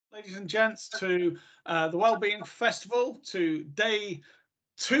ladies and gents, to the Wellbeing Festival, to day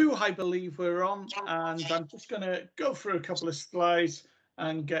 2, I believe we're on, and I'm just going to go through a couple of slides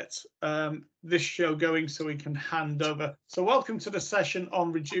and get this show going so we can hand over. So welcome to the session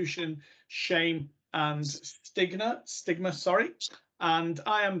on reducing shame and stigma, and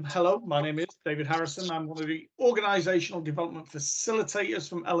hello, my name is David Harrison. I'm one of the organisational development facilitators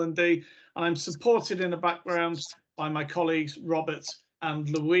from L&D, and I'm supported in the background by my colleagues Robert and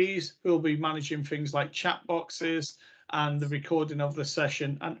Louise, who will be managing things like chat boxes and the recording of the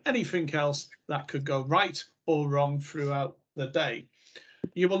session and anything else that could go right or wrong throughout the day.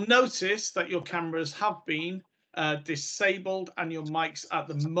 You will notice that your cameras have been disabled and your mics at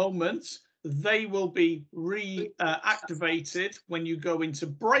the moment. They will be reactivated when you go into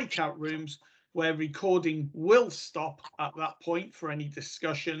breakout rooms, where recording will stop at that point for any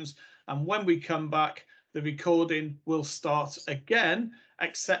discussions. And when we come back, the recording will start again,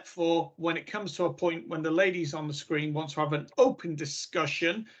 except for when it comes to a point when the ladies on the screen want to have an open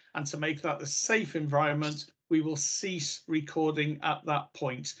discussion, and to make that a safe environment, we will cease recording at that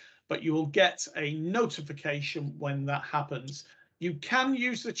point. But you will get a notification when that happens. You can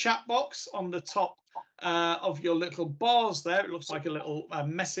use the chat box on the top of your little bars there. It looks like a little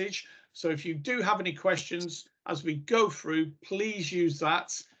message. So if you do have any questions as we go through, please use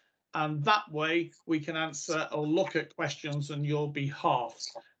that. And that way we can answer or look at questions on your behalf.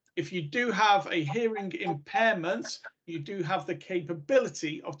 If you do have a hearing impairment, you do have the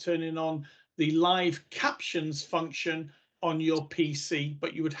capability of turning on the live captions function on your PC,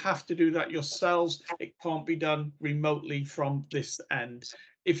 but you would have to do that yourselves. It can't be done remotely from this end.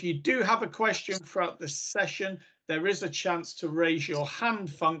 If you do have a question throughout the session, there is a chance to raise your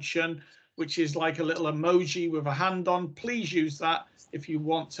hand function, which is like a little emoji with a hand on. Please use that if you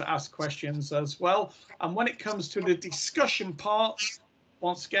want to ask questions as well. And when it comes to the discussion part,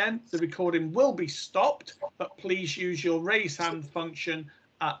 once again, the recording will be stopped, but please use your raise hand function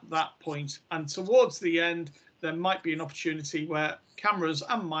at that point. And towards the end, there might be an opportunity where cameras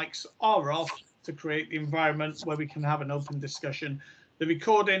and mics are off to create the environment where we can have an open discussion. The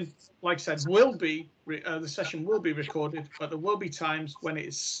recording, like I said, will be, the session will be recorded, but there will be times when it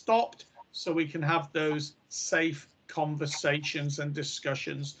is stopped so we can have those safe conversations and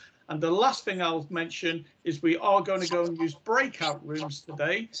discussions. And the last thing I'll mention is we are going to go and use breakout rooms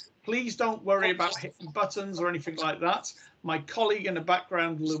today. Please don't worry about hitting buttons or anything like that. My colleague in the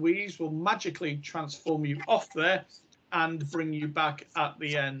background, Louise, will magically transform you off there and bring you back at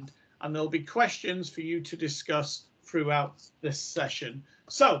the end. And there'll be questions for you to discuss throughout this session.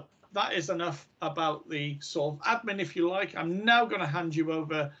 So that is enough about the sort of admin, if you like. I'm now going to hand you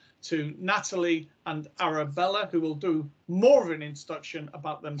over to Natalie and Arabella, who will do more of an introduction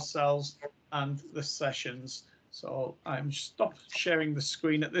about themselves and the sessions. So I'm stop sharing the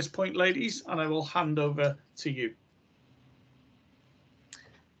screen at this point, ladies, and I will hand over to you.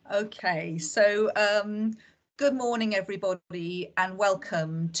 Okay, so good morning, everybody, and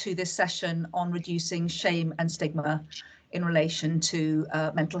welcome to this session on reducing shame and stigma in relation to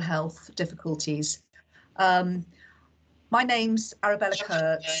mental health difficulties. My name's Arabella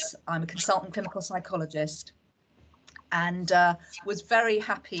Kurtz. I'm a consultant clinical psychologist, and was very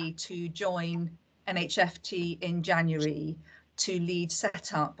happy to join NHFT in January to lead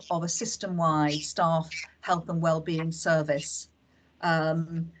setup of a system-wide staff health and wellbeing service. I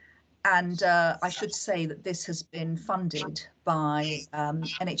should say that this has been funded by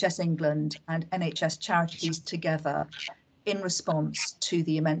NHS England and NHS charities together in response to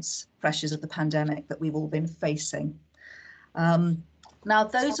the immense pressures of the pandemic that we've all been facing. Now,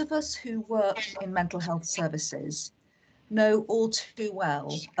 those of us who work in mental health services know all too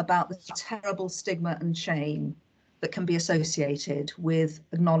well about the terrible stigma and shame that can be associated with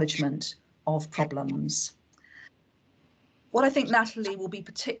acknowledgement of problems. What I think Natalie will be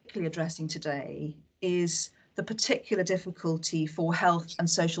particularly addressing today is the particular difficulty for health and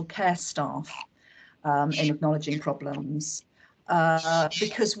social care staff in acknowledging problems,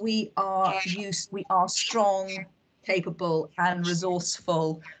 because we are strong, capable and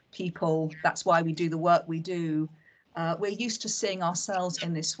resourceful people. That's why we do the work we do. We're used to seeing ourselves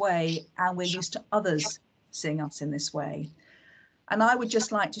in this way, and we're used to others seeing us in this way. And I would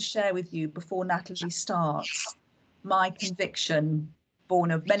just like to share with you, before Natalie starts, my conviction,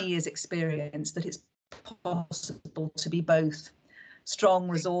 born of many years' experience, that it's possible to be both strong,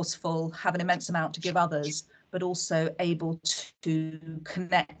 resourceful, have an immense amount to give others, but also able to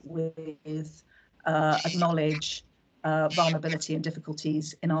connect with, acknowledge vulnerability and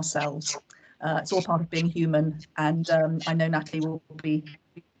difficulties in ourselves. It's all part of being human, and I know Natalie will be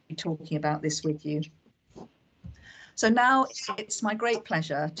talking about this with you. So now it's my great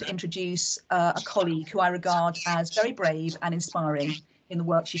pleasure to introduce a colleague who I regard as very brave and inspiring in the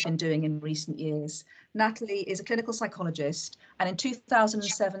work she's been doing in recent years. Natalie is a clinical psychologist, and in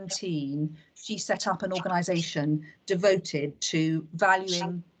 2017, she set up an organisation devoted to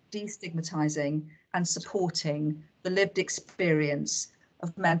valuing, destigmatising and supporting the lived experience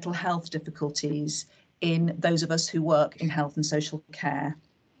of mental health difficulties in those of us who work in health and social care.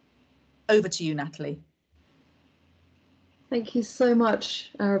 Over to you, Natalie. Thank you so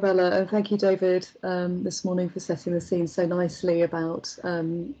much, Arabella, and thank you, David, this morning for setting the scene so nicely about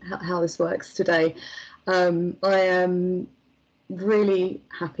how this works today. I am really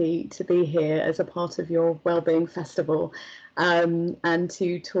happy to be here as a part of your Wellbeing Festival and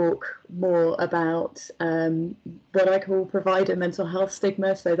to talk more about what I call provider mental health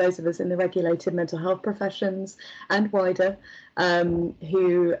stigma. So those of us in the regulated mental health professions and wider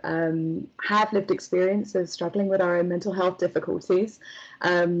who have lived experience of struggling with our own mental health difficulties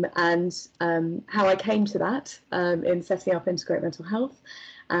and how I came to that in setting up Integrate Mental Health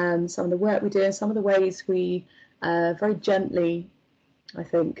and some of the work we do and some of the ways we very gently, I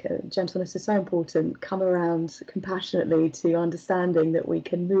think gentleness is so important, come around compassionately to understanding that we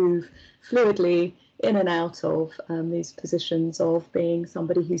can move fluidly in and out of these positions of being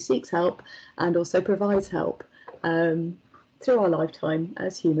somebody who seeks help and also provides help through our lifetime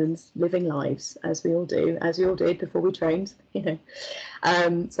as humans, living lives as we all do, as we all did before we trained, you know.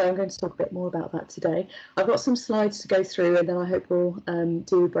 So I'm going to talk a bit more about that today. I've got some slides to go through, and then I hope we'll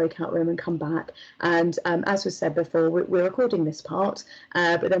do a breakout room and come back. And as was said before, we're recording this part,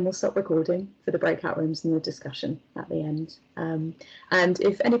 but then we'll stop recording for the breakout rooms and the discussion at the end. And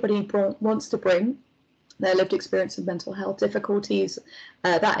if anybody wants to bring their lived experience of mental health difficulties,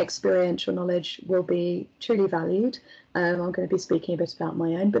 that experiential knowledge will be truly valued. I'm going to be speaking a bit about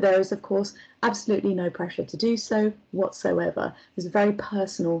my own, but there is, of course, absolutely no pressure to do so whatsoever. There's very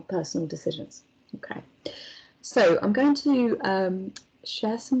personal decisions. Okay, so I'm going to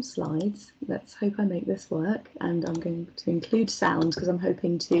share some slides. Let's hope I make this work, and I'm going to include sound because I'm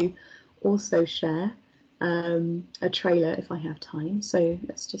hoping to also share a trailer if I have time. So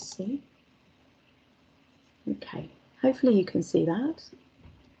let's just see. Okay, hopefully you can see that.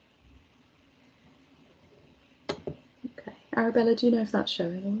 Okay, Arabella, do you know if that's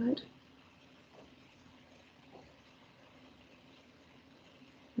showing all right?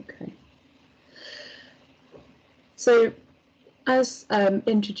 Okay. So, as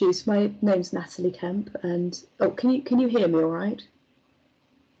introduced, my name's Natalie Kemp, and can you hear me all right?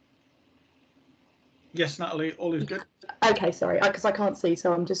 Yes, Natalie, all is good. Okay, sorry, because I can't see,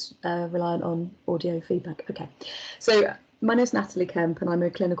 so I'm just reliant on audio feedback. Okay, so my name is Natalie Kemp, and I'm a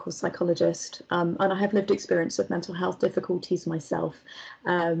clinical psychologist, and I have lived experience of mental health difficulties myself,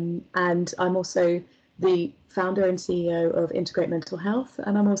 and I'm also the founder and CEO of Integrate Mental Health,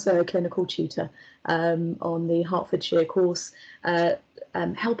 and I'm also a clinical tutor on the Hertfordshire course,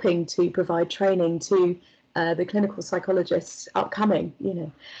 helping to provide training to the clinical psychologists upcoming, you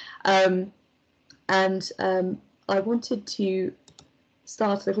know. I wanted to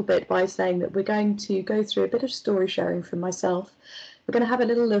start a little bit by saying that we're going to go through a bit of story sharing from myself. We're going to have a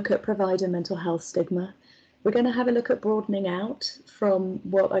little look at provider mental health stigma. We're going to have a look at broadening out from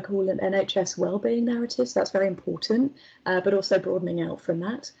what I call an NHS wellbeing narrative, so that's very important, but also broadening out from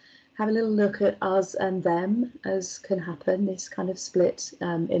that. Have a little look at us and them, as can happen, this kind of split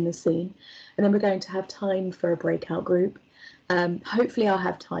in the scene. And then we're going to have time for a breakout group. Hopefully I'll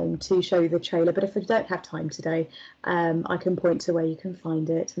have time to show you the trailer, but if I don't have time today, I can point to where you can find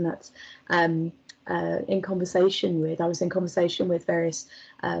it, and that's I was in conversation with various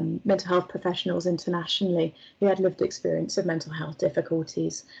mental health professionals internationally who had lived experience of mental health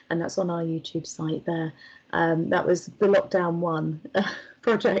difficulties, and that's on our YouTube site there. That was the lockdown 1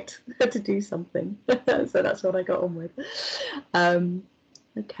 project to do something, so that's what I got on with.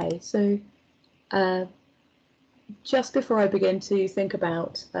 Okay, so just before I begin to think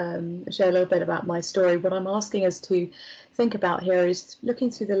about, share a little bit about my story, what I'm asking us to think about here is looking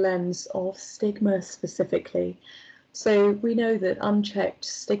through the lens of stigma specifically. So we know that unchecked,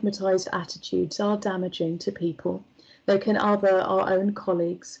 stigmatized attitudes are damaging to people. They can other our own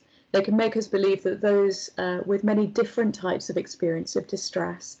colleagues. They can make us believe that those with many different types of experience of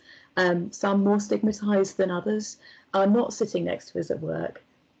distress, some more stigmatized than others, are not sitting next to us at work,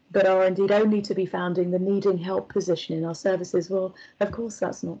 but are indeed only to be found in the needing help position in our services. Well, of course,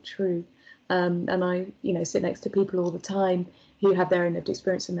 that's not true. And I, sit next to people all the time who have their own lived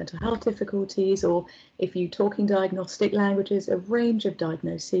experience of mental health difficulties, or if you're talking diagnostic languages, a range of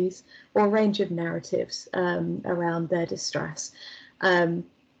diagnoses or a range of narratives around their distress,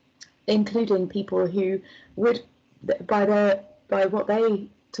 including people who would by what they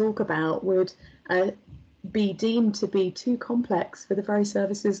talk about would be deemed to be too complex for the very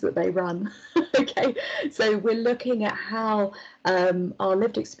services that they run. Okay, so we're looking at how our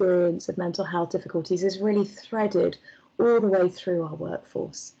lived experience of mental health difficulties is really threaded all the way through our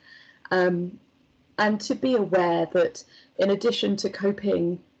workforce. And to be aware that in addition to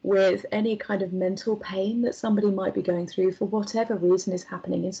coping with any kind of mental pain that somebody might be going through for whatever reason is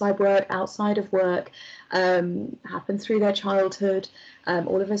happening inside work, outside of work, happened through their childhood,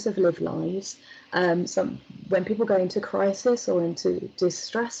 all of us have lived lives. When people go into crisis or into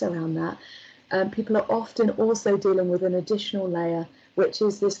distress around that, people are often also dealing with an additional layer, which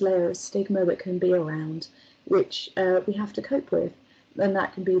is this layer of stigma that can be around, which we have to cope with. And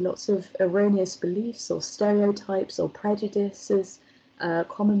that can be lots of erroneous beliefs or stereotypes or prejudices,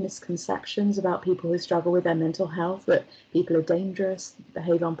 common misconceptions about people who struggle with their mental health, that people are dangerous,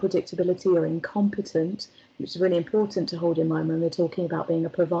 behave unpredictability, or incompetent, which is really important to hold in mind when we're talking about being a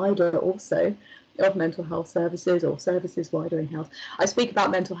provider also of mental health services or services wider in health. I speak about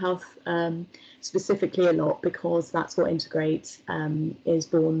mental health specifically a lot because that's what Integrate is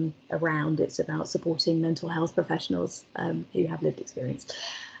born around. It's about supporting mental health professionals who have lived experience.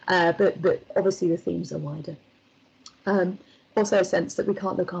 But obviously the themes are wider. Also a sense that we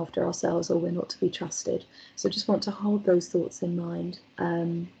can't look after ourselves or we're not to be trusted. So just want to hold those thoughts in mind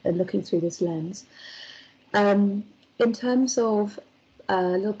and looking through this lens. In terms of a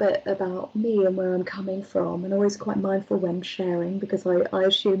little bit about me and where I'm coming from, and always quite mindful when sharing because I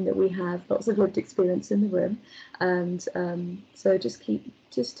assume that we have lots of lived experience in the room, and so just keep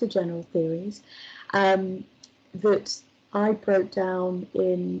just to general theories. That I broke down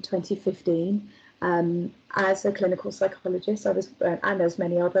in 2015 as a clinical psychologist. I was, and there's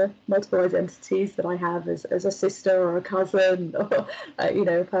many other multiple identities that I have as a sister or a cousin or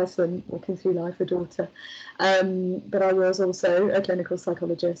a person walking through life, a daughter. But I was also a clinical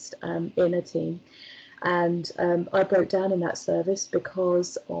psychologist in a team. And I broke down in that service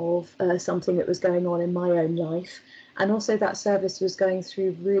because of something that was going on in my own life. And also that service was going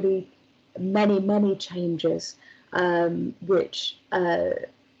through really many changes, which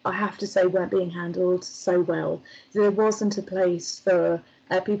I have to say weren't being handled so well. There wasn't a place for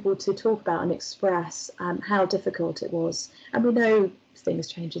people to talk about and express how difficult it was. And we know things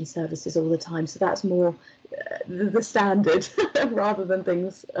change in services all the time, so that's more the standard rather than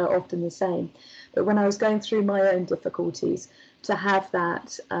things often the same. But when I was going through my own difficulties, to have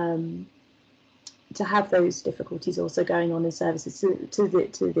that, to have those difficulties also going on in services to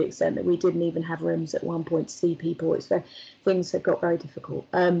the extent that we didn't even have rooms at one point to see people, things had got very difficult.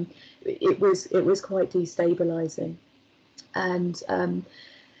 It was quite destabilising, and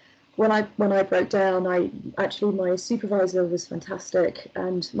when I broke down, my supervisor was fantastic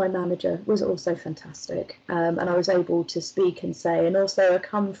and my manager was also fantastic, and I was able to speak and say, and also I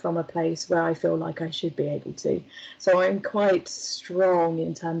come from a place where I feel like I should be able to. So I'm quite strong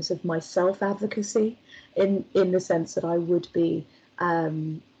in terms of my self-advocacy, in the sense that I would be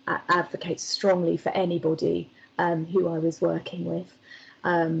advocate strongly for anybody who I was working with.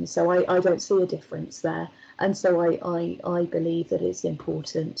 So I don't see a difference there. And so I believe that it's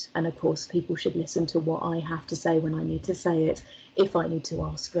important. And of course, people should listen to what I have to say when I need to say it, if I need to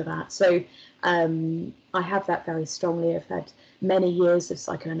ask for that. So I have that very strongly. I've had many years of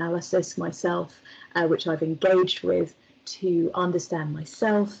psychoanalysis myself, which I've engaged with to understand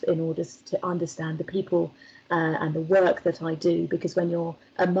myself in order to understand the people and the work that I do. Because when you're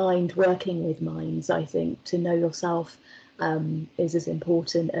a mind working with minds, I think to know yourself is as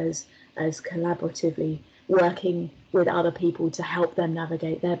important as collaboratively working with other people to help them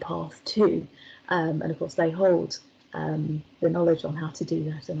navigate their path too. And of course they hold the knowledge on how to do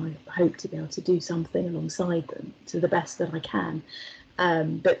that, and I hope to be able to do something alongside them to the best that I can.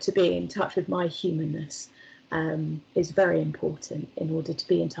 But to be in touch with my humanness is very important in order to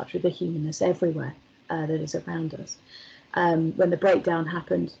be in touch with the humanness everywhere that is around us. When the breakdown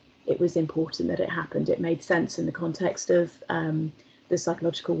happened, it was important that it happened. It made sense in the context of the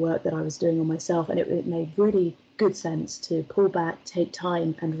psychological work that I was doing on myself, and it made really good sense to pull back, take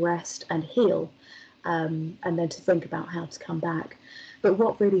time and rest and heal, and then to think about how to come back. But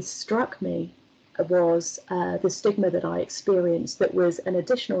what really struck me was the stigma that I experienced, that was an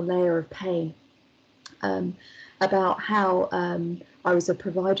additional layer of pain, about how I was a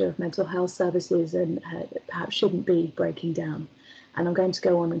provider of mental health services and perhaps shouldn't be breaking down. And I'm going to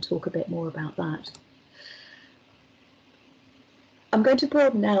go on and talk a bit more about that. I'm going to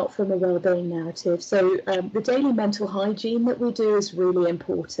broaden out from a wellbeing narrative. So the daily mental hygiene that we do is really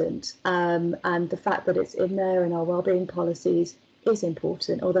important, and the fact that it's in there in our wellbeing policies is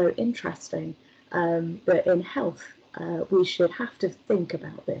important, although interesting. but in health, we should have to think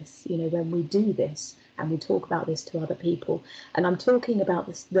about this, you know, when we do this and we talk about this to other people. And I'm talking about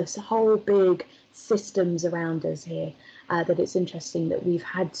this whole big systems around us here, that it's interesting that we've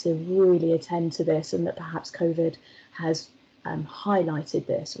had to really attend to this, and that perhaps COVID has highlighted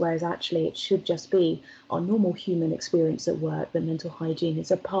this, whereas actually it should just be our normal human experience at work, that mental hygiene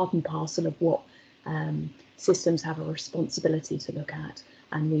is a part and parcel of what systems have a responsibility to look at,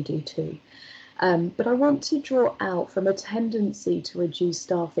 and we do too. But I want to draw out from a tendency to reduce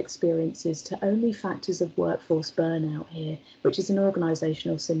staff experiences to only factors of workforce burnout here, which is an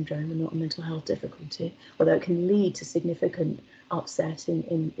organisational syndrome and not a mental health difficulty, although it can lead to significant upset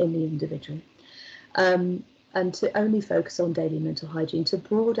in the individual. And to only focus on daily mental hygiene, to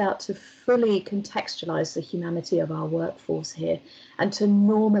broaden out to fully contextualise the humanity of our workforce here, and to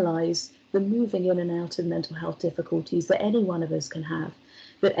normalise the moving in and out of mental health difficulties that any one of us can have,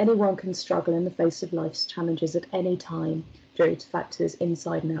 that anyone can struggle in the face of life's challenges at any time due to factors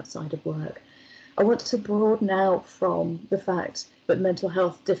inside and outside of work. I want to broaden out from the fact that mental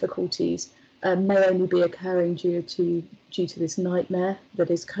health difficulties may only be occurring due to this nightmare that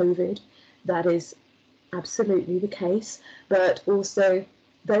is COVID. That is absolutely the case, but also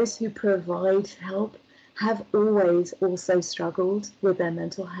those who provide help have always also struggled with their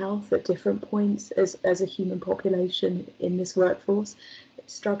mental health at different points as a human population in this workforce,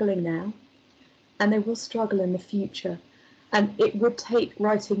 struggling now, and they will struggle in the future. And it would take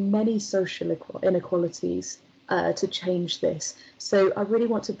righting many social inequalities to change this. So I really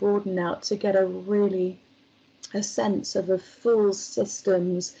want to broaden out to get a sense of a full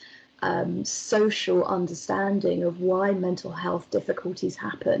systems social understanding of why mental health difficulties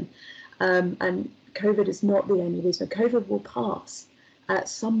happen. And COVID is not the only reason. COVID will pass. At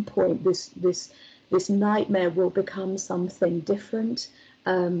some point, this nightmare will become something different.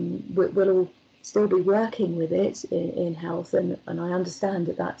 We'll all still be working with it in health, and I understand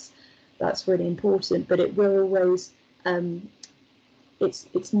that that's really important, but it will always,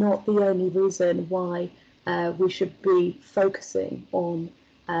 it's not the only reason why we should be focusing on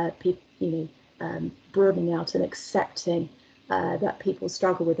broadening out and accepting that people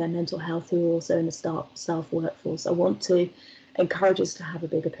struggle with their mental health who are also in the staff workforce. I want to encourage us to have a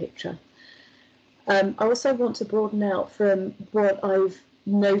bigger picture. I also want to broaden out from what I've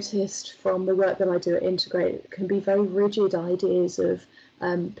noticed from the work that I do at Integrate. It can be very rigid ideas of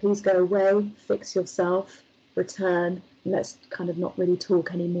please go away, fix yourself, return, and let's kind of not really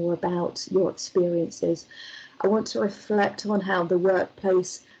talk anymore about your experiences. I want to reflect on how the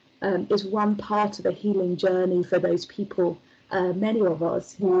workplace is one part of a healing journey for those people, many of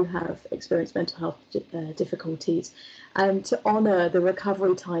us who have experienced mental health difficulties, and to honour the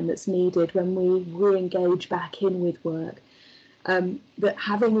recovery time that's needed when we re-engage back in with work. That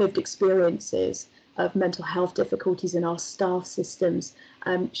having lived experiences of mental health difficulties in our staff systems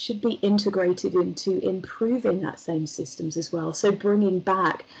should be integrated into improving that same systems as well. So bringing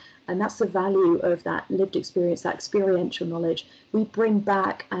back, and that's the value of that lived experience, that experiential knowledge. We bring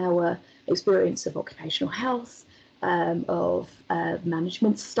back our experience of occupational health, of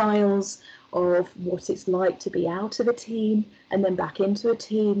management styles, of what it's like to be out of a team and then back into a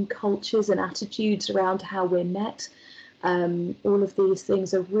team, cultures and attitudes around how we're met. All of these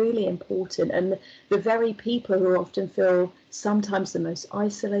things are really important, and the very people who often feel sometimes the most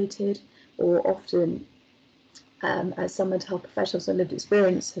isolated, or often, as some mental health professionals with lived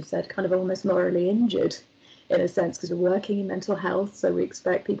experience have said, kind of almost morally injured in a sense, because we're working in mental health, so we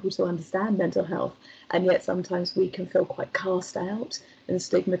expect people to understand mental health, and yet sometimes we can feel quite cast out and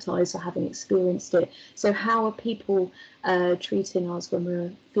stigmatized for having experienced it. So how are people treating us when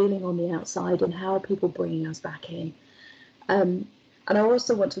we're feeling on the outside, and how are people bringing us back in? And I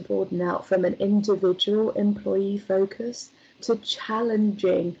also want to broaden out from an individual employee focus to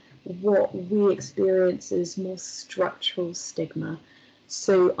challenging what we experience as more structural stigma.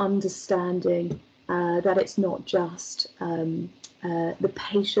 So understanding that it's not just the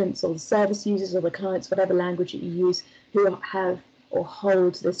patients or the service users or the clients, whatever language you use, who have or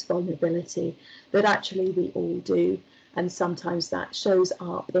hold this vulnerability, that actually we all do. And sometimes that shows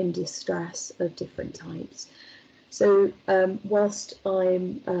up in distress of different types. So whilst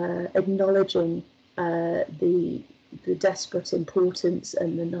I'm acknowledging the desperate importance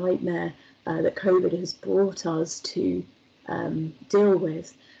and the nightmare that COVID has brought us to deal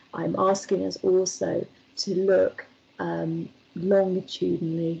with, I'm asking us also to look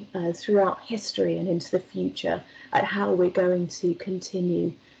longitudinally throughout history and into the future at how we're going to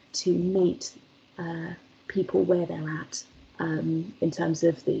continue to meet people where they're at, in terms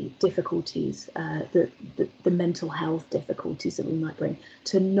of the difficulties, the mental health difficulties that we might bring,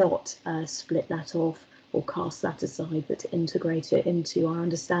 to not split that off or cast that aside, but to integrate it into our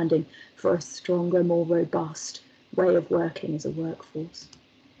understanding for a stronger, more robust way of working as a workforce.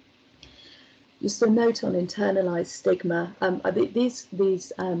 Just a note on internalised stigma. These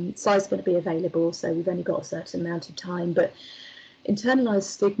slides are going to be available, so we've only got a certain amount of time, but internalised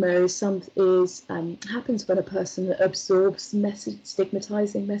stigma happens when a person absorbs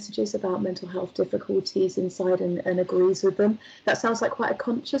stigmatising messages about mental health difficulties inside and agrees with them. That sounds like quite a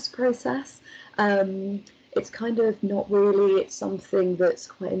conscious process. It's kind of not really. It's something that's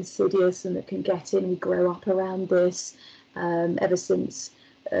quite insidious and that can get in. We grow up around this ever since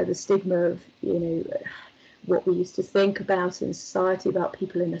the stigma of, what we used to think about in society about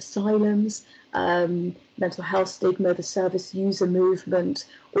people in asylums, mental health stigma, the service user movement,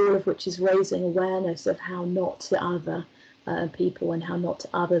 all of which is raising awareness of how not to other people and how not to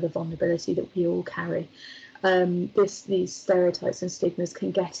other the vulnerability that we all carry. These stereotypes and stigmas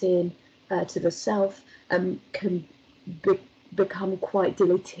can get in to the self and can become quite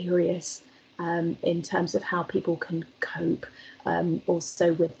deleterious in terms of how people can cope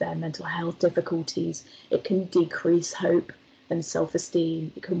also with their mental health difficulties. It can decrease hope and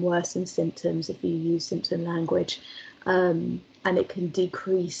self-esteem. It can worsen symptoms if you use symptom language, and it can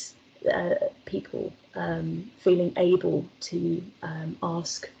decrease people feeling able to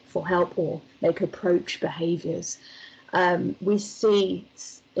ask for help or make approach behaviours. We see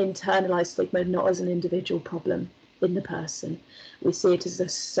internalised stigma not as an individual problem in the person. We see it as a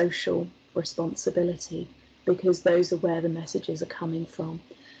social responsibility, because those are where the messages are coming from.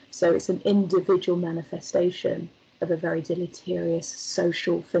 So it's an individual manifestation of a very deleterious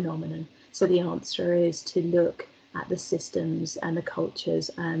social phenomenon. So the answer is to look at the systems and the cultures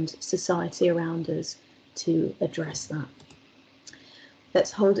and society around us to address that.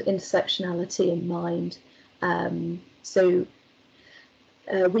 Let's hold intersectionality in mind.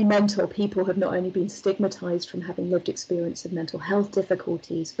 We mentor people who have not only been stigmatized from having lived experience of mental health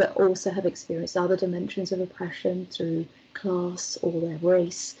difficulties, but also have experienced other dimensions of oppression through class or their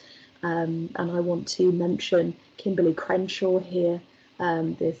race. And I want to mention Kimberly Crenshaw here.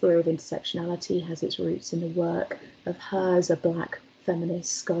 The theory of intersectionality has its roots in the work of her as a Black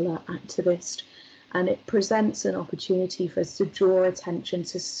feminist scholar activist. And it presents an opportunity for us to draw attention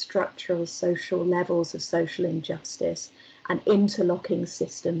to structural social levels of social injustice and interlocking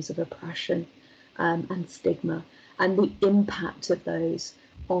systems of oppression and stigma, and the impact of those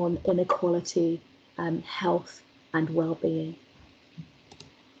on inequality, health and well-being.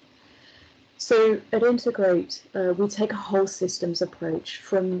 So at Integrate, we take a whole systems approach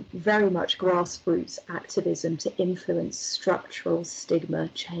from very much grassroots activism to influence structural stigma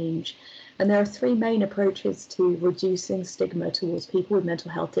change. And there are three main approaches to reducing stigma towards people with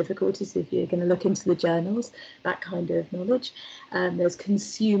mental health difficulties. If you're going to look into the journals, that kind of knowledge. There's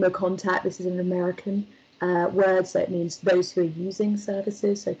consumer contact. This is an American word, so it means those who are using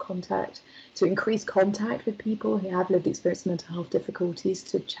services, so contact, to increase contact with people who have lived experience of mental health difficulties,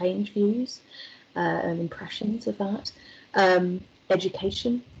 to change views and impressions of that.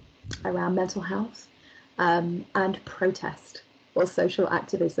 Education around mental health, and protest or social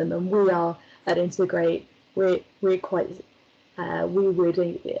activism. And we are at Integrate, we would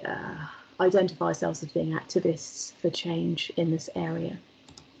identify ourselves as being activists for change in this area.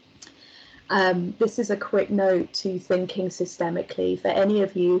 This is a quick note to thinking systemically. For any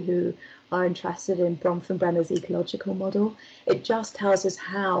of you who are interested in Bronfenbrenner's ecological model, it just tells us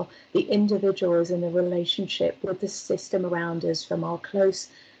how the individual is in a relationship with the system around us, from our close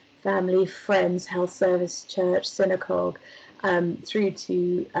family, friends, health service, church, synagogue, through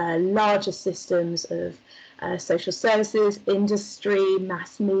to larger systems of social services, industry,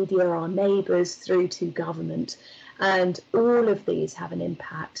 mass media, our neighbours, through to government. And all of these have an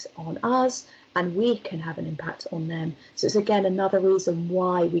impact on us, and we can have an impact on them. So it's again another reason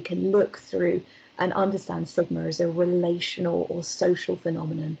why we can look through and understand stigma as a relational or social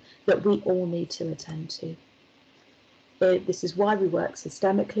phenomenon that we all need to attend to. This is why we work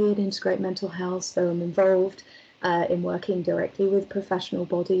systemically at Integrate Mental Health. So I'm involved in working directly with professional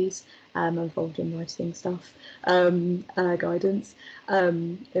bodies. I'm involved in writing stuff, guidance,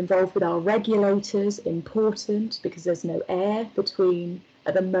 involved with our regulators, important, because there's no air between,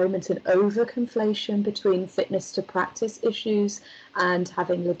 at the moment, an over-conflation between fitness to practice issues and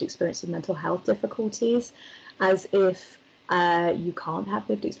having lived experience of mental health difficulties, as if you can't have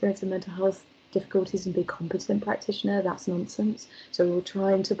lived experience of mental health difficulties and be a competent practitioner. That's nonsense. So we're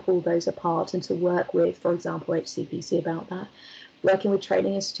trying to pull those apart and to work with, for example, HCPC about that. Working with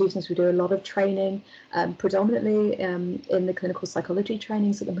training institutions, we do a lot of training, predominantly in the clinical psychology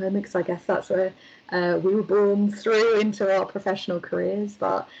trainings at the moment, because I guess that's where we were born through into our professional careers.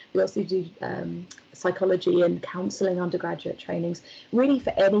 But we also do psychology and counselling undergraduate trainings, really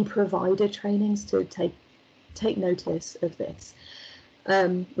for any provider trainings to take notice of this.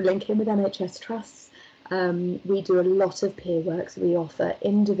 We link in with NHS trusts. We do a lot of peer work, so we offer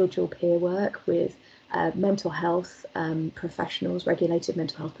individual peer work with mental health professionals, regulated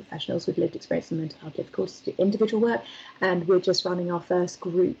mental health professionals with lived experience in mental health difficulties, to do individual work, and we're just running our first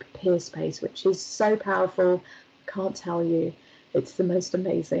group peer space, which is so powerful. Can't tell you, it's the most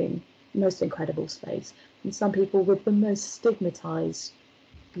amazing, most incredible space. And some people with the most stigmatized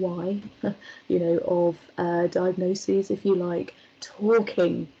why, of diagnoses, if you like,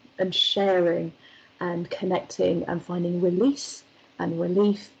 talking and sharing and connecting and finding release and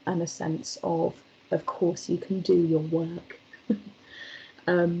relief and a sense of course you can do your work.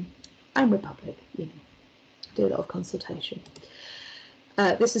 And we're public, do a lot of consultation.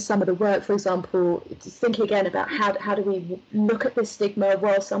 This is some of the work, for example, thinking again about how do we look at this stigma.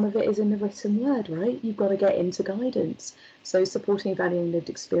 Well, some of it is in the written word, right? You've got to get into guidance. So supporting, valuing lived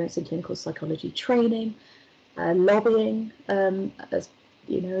experience in clinical psychology training, lobbying, as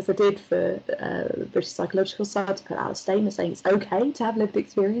I did for the British Psychological Society, to put out a statement saying it's okay to have lived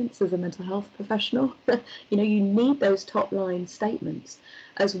experience as a mental health professional. You need those top line statements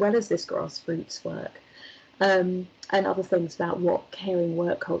as well as this grassroots work. And other things about what caring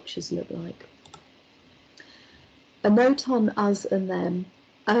work cultures look like. A note on us and them.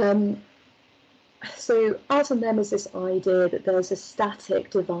 So us and them is this idea that there's a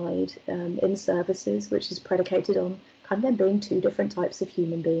static divide in services, which is predicated on kind of them being two different types of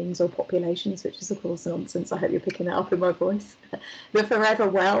human beings or populations, which is of course nonsense. I hope you're picking that up in my voice. The forever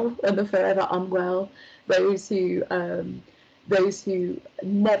well and the forever unwell, those who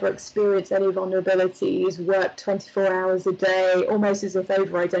never experience any vulnerabilities, work 24 hours a day, almost as if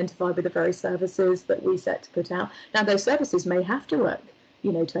over-identified with the very services that we set to put out. Now, those services may have to work,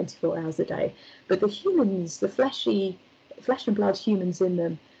 24 hours a day, but the humans, the flesh and blood humans in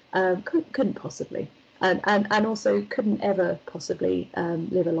them, couldn't possibly, and also couldn't ever possibly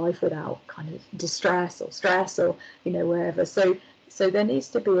live a life without kind of distress or stress or, wherever. So there needs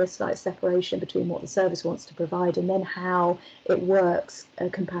to be a slight separation between what the service wants to provide and then how it works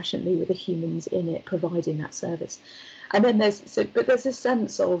compassionately with the humans in it providing that service. And then there's a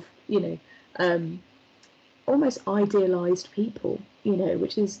sense of, almost idealized people,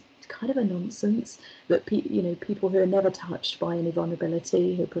 which is kind of a nonsense, that people who are never touched by any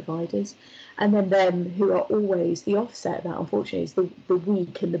vulnerability, who are providers, and then them who are always the offset. That unfortunately is the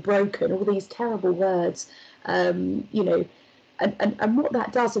weak and the broken, all these terrible words, And what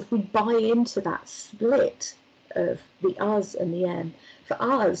that does, if we buy into that split of the us and the them, for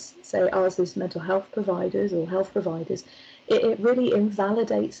us, say us as mental health providers or health providers, it really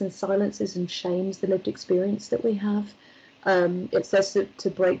invalidates and silences and shames the lived experience that we have. It says to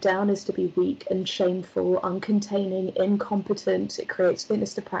break down is to be weak and shameful, uncontaining, incompetent. It creates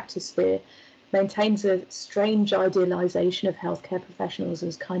fitness to practice fear, maintains a strange idealization of healthcare professionals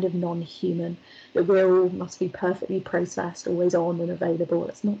as kind of non-human, that we all must be perfectly processed, always on and available.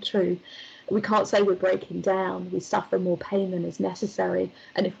 That's not true. We can't say we're breaking down. We suffer more pain than is necessary.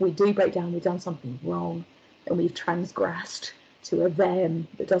 And if we do break down, we've done something wrong and we've transgressed to a them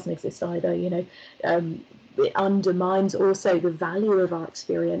that doesn't exist either. It undermines also the value of our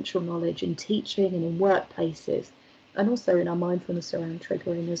experiential knowledge in teaching and in workplaces, and also in our mindfulness around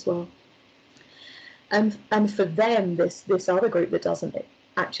triggering as well. And for them, this other group that doesn't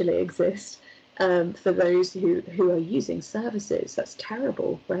actually exist, for those who are using services, that's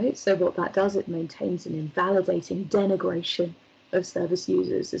terrible, right? So what that does, it maintains an invalidating denigration of service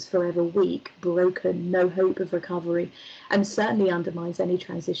users as forever weak, broken, no hope of recovery, and certainly undermines any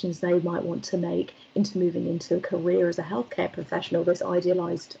transitions they might want to make into moving into a career as a healthcare professional, this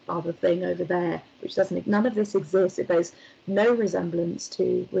idealized other thing over there, which none of this exists. It bears no resemblance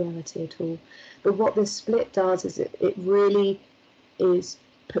to reality at all. But what this split does is it really is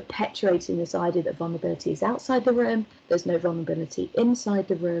perpetuating this idea that vulnerability is outside the room, there's no vulnerability inside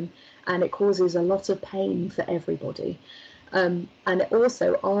the room, and it causes a lot of pain for everybody. And it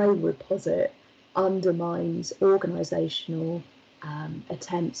also, I would posit, undermines organisational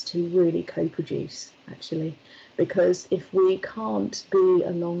attempts to really co-produce, actually, because if we can't be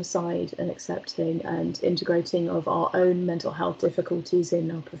alongside and accepting and integrating of our own mental health difficulties in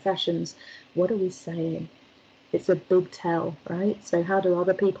our professions, what are we saying? It's a big tell, right? So how do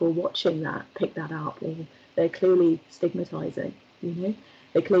other people watching that pick that up? Well, they're clearly stigmatising,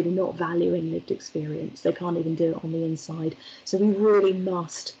 They're clearly not valuing lived experience. They can't even do it on the inside. So we really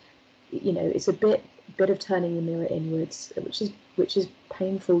must, you know, it's a bit of turning the mirror inwards, which is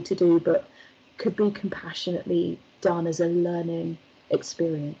painful to do, but could be compassionately done as a learning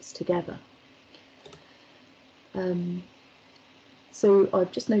experience together. So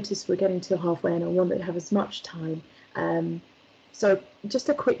I've just noticed we're getting to halfway and I want to have as much time. So just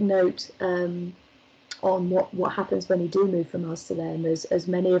a quick note on what happens when you do move from us to them. As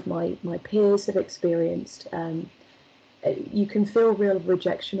many of my peers have experienced, you can feel real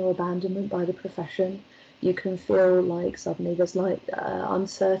rejection or abandonment by the profession. You can feel like suddenly there's like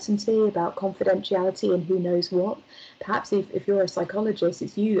uncertainty about confidentiality and who knows what. Perhaps if you're a psychologist,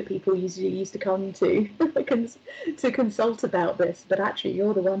 it's you that people usually used to come to to consult about this, but actually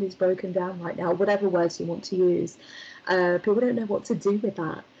you're the one who's broken down right now, whatever words you want to use. People don't know what to do with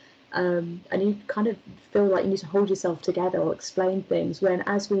that. And you kind of feel like you need to hold yourself together or explain things when,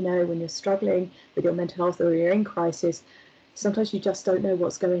 as we know, when you're struggling with your mental health or you're in crisis, sometimes you just don't know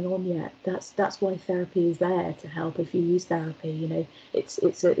what's going on yet. That's why therapy is there to help. If you use therapy, you know, it's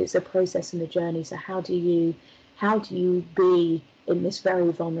a process and a journey. So how do you be in this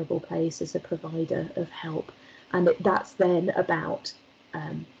very vulnerable place as a provider of help? And that's then about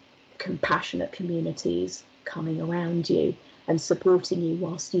compassionate communities coming around you and supporting you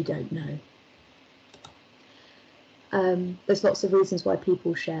whilst you don't know. There's lots of reasons why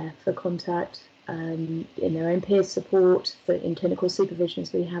people share for contact. In their own peer support, in clinical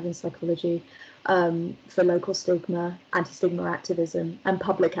supervisions we have in psychology, for local stigma, anti-stigma activism, and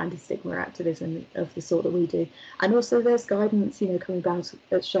public anti-stigma activism of the sort that we do. And also there's guidance, you know, coming about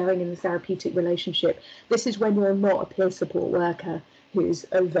sharing in the therapeutic relationship. This is when you're not a peer support worker who's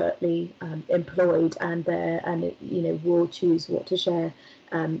overtly employed and you know, will choose what to share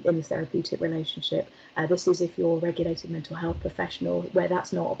in the therapeutic relationship. This is if you're a regulated mental health professional where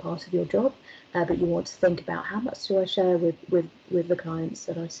that's not a part of your job, but you want to think about how much do I share with the clients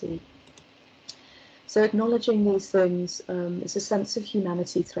that I see. So acknowledging these things is a sense of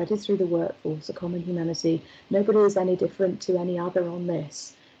humanity threaded through the workforce, a common humanity. Nobody is any different to any other on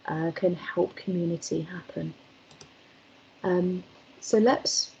this, can help community happen. So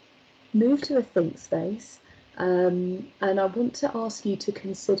let's move to a think space. And I want to ask you to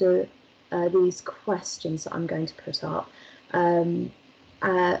consider these questions that I'm going to put up. And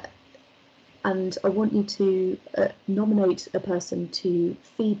I want you to nominate a person to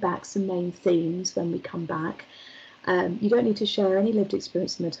feedback some main themes when we come back. You don't need to share any lived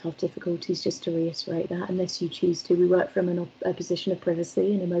experience of mental health difficulties, just to reiterate that, unless you choose to. We work from a position of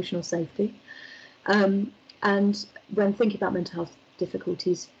privacy and emotional safety. And when thinking about mental health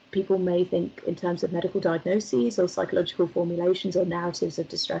difficulties, people may think in terms of medical diagnoses or psychological formulations or narratives of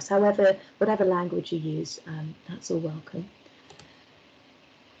distress. However, whatever language you use, that's all welcome.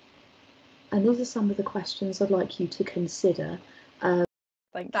 And these are some of the questions I'd like you to consider.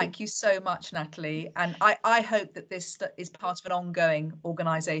 Thank you so much, Natalie. And I hope that this is part of an ongoing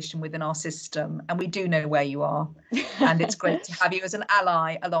organisation within our system. And we do know where you are. And it's great to have you as an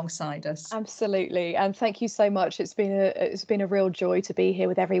ally alongside us. Absolutely. And thank you so much. It's been a real joy to be here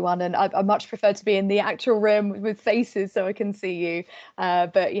with everyone. And I much prefer to be in the actual room with faces so I can see you.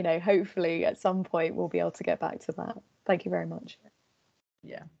 But, you know, hopefully at some point we'll be able to get back to that. Thank you very much.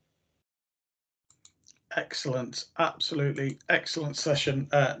 Yeah. Excellent, absolutely excellent session,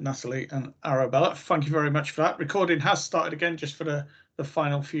 Natalie and Arabella. Thank you very much for that. Recording has started again, just for the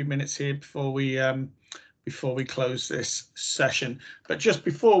final few minutes here before we close this session. But just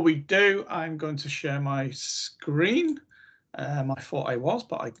before we do, I'm going to share my screen. I thought I was,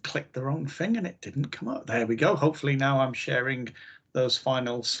 but I clicked the wrong thing and it didn't come up. There we go. Hopefully now I'm sharing those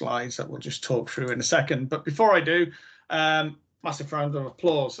final slides that we'll just talk through in a second. But before I do, massive round of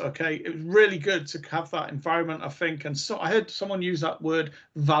applause. Okay, it was really good to have that environment, I think, and so I heard someone use that word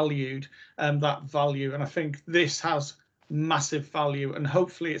valued, that value, and I think this has massive value, and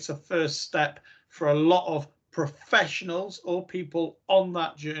hopefully it's a first step for a lot of professionals or people on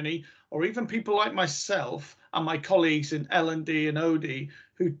that journey, or even people like myself and my colleagues in L&D and OD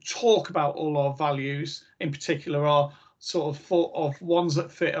who talk about all our values, in particular our sort of thought of ones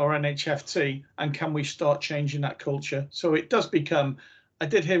that fit our NHFT, and can we start changing that culture? So it does become, I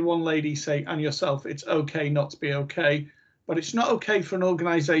did hear one lady say, and yourself, it's okay not to be okay, but it's not okay for an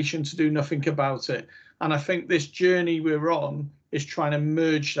organisation to do nothing about it. And I think this journey we're on is trying to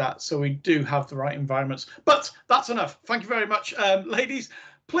merge that so we do have the right environments. But that's enough. Thank you very much, ladies.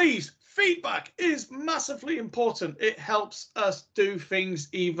 Please, feedback is massively important. It helps us do things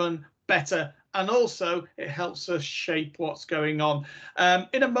even better and also it helps us shape what's going on.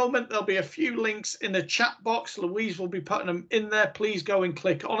 In a moment, there'll be a few links in the chat box. Louise will be putting them in there. Please go and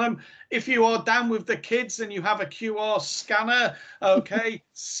click on them. If you are down with the kids and you have a QR scanner, okay,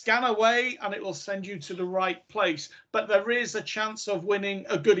 scan away and it will send you to the right place. But there is a chance of winning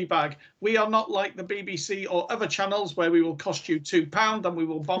a goodie bag. We are not like the BBC or other channels where we will cost you £2 and we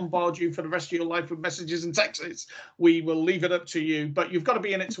will bombard you for the rest of your life with messages and texts. We will leave it up to you, but you've got to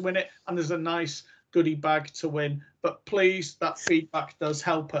be in it to win it, and there's a nice goodie bag to win. But please, that feedback does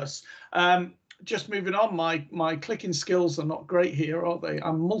help us. Just moving on, my clicking skills are not great here, are they?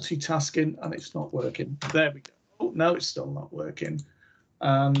 I'm multitasking and it's not working. There we go. Oh no, it's still not working.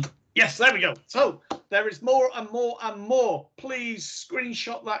 And yes, there we go. So there is more and more and more. Please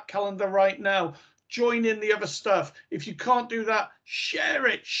screenshot that calendar right now. Join in the other stuff. If you can't do that, share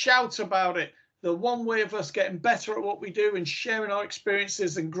it, shout about it. The one way of us getting better at what we do and sharing our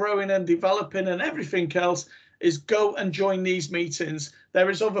experiences and growing and developing and everything else is go and join these meetings. There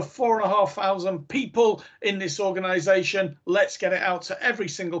is over 4,500 people in this organization. Let's get it out to every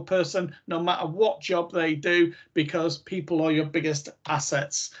single person, no matter what job they do, because people are your biggest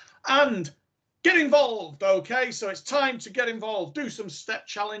assets. And get involved, okay? So it's time to get involved. Do some step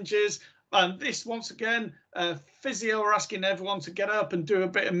challenges. And this, once again, physio are asking everyone to get up and do a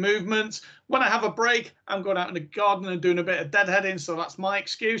bit of movement. When I have a break, I'm going out in the garden and doing a bit of deadheading, so that's my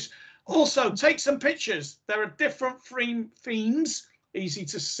excuse. Also, take some pictures. There are different themes, easy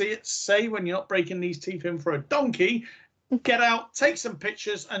to say when you're not breaking these teeth in for a donkey. Get out, take some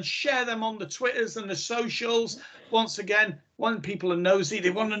pictures and share them on the Twitters and the socials. Once again, when people are nosy,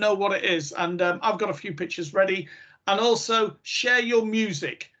 they want to know what it is. And I've got a few pictures ready. And also share your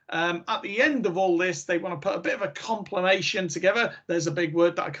music. At the end of all this, they want to put a bit of a compilation together. There's a big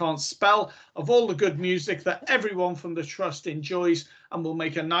word that I can't spell, of all the good music that everyone from the Trust enjoys, and we'll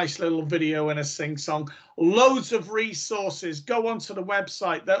make a nice little video and a sing-song. Loads of resources. Go onto the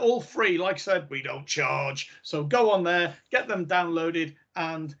website. They're all free. Like I said, we don't charge. So go on there, get them downloaded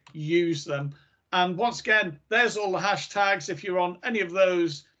and use them. And once again, there's all the hashtags. If you're on any of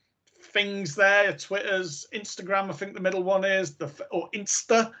those things there, Twitter's, Instagram, I think the middle one is, or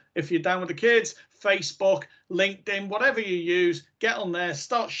Insta, if you're down with the kids, Facebook, LinkedIn, whatever you use, get on there,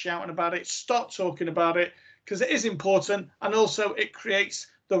 start shouting about it, start talking about it, because it is important, and also it creates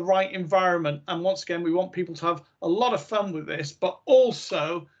the right environment. And once again, we want people to have a lot of fun with this, but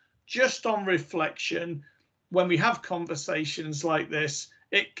also just on reflection, when we have conversations like this,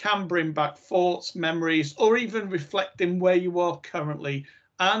 it can bring back thoughts, memories, or even reflecting where you are currently.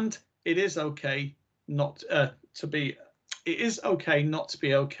 And it is okay not to be, it is okay not to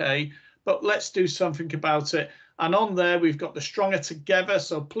be okay, but let's do something about it. And on there, we've got the Stronger Together.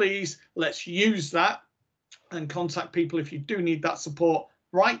 So please, let's use that and contact people if you do need that support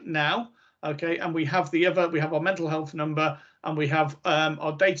right now. Okay. And we have the other, we have our mental health number, and we have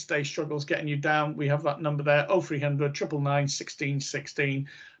our day-to-day struggles getting you down. We have that number there, 0300 999 1616.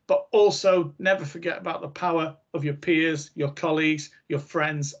 But also never forget about the power of your peers, your colleagues, your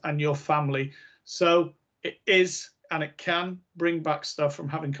friends, and your family. So it is, and it can bring back stuff from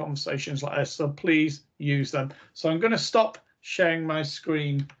having conversations like this. So please use them. So I'm going to stop sharing my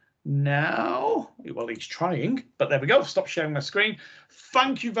screen now. Well, he's trying, but there we go. Stop sharing my screen.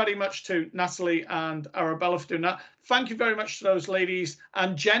 Thank you very much to Natalie and Arabella for doing that. Thank you very much to those ladies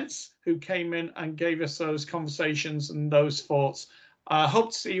and gents who came in and gave us those conversations and those thoughts. I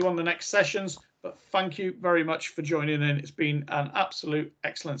hope to see you on the next sessions, but thank you very much for joining in. It's been an absolute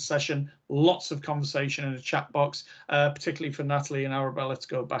excellent session. Lots of conversation in the chat box, particularly for Natalie and Arabella to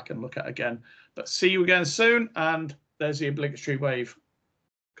go back and look at again. But see you again soon. And there's the obligatory wave,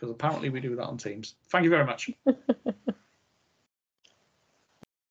 because apparently we do that on Teams. Thank you very much.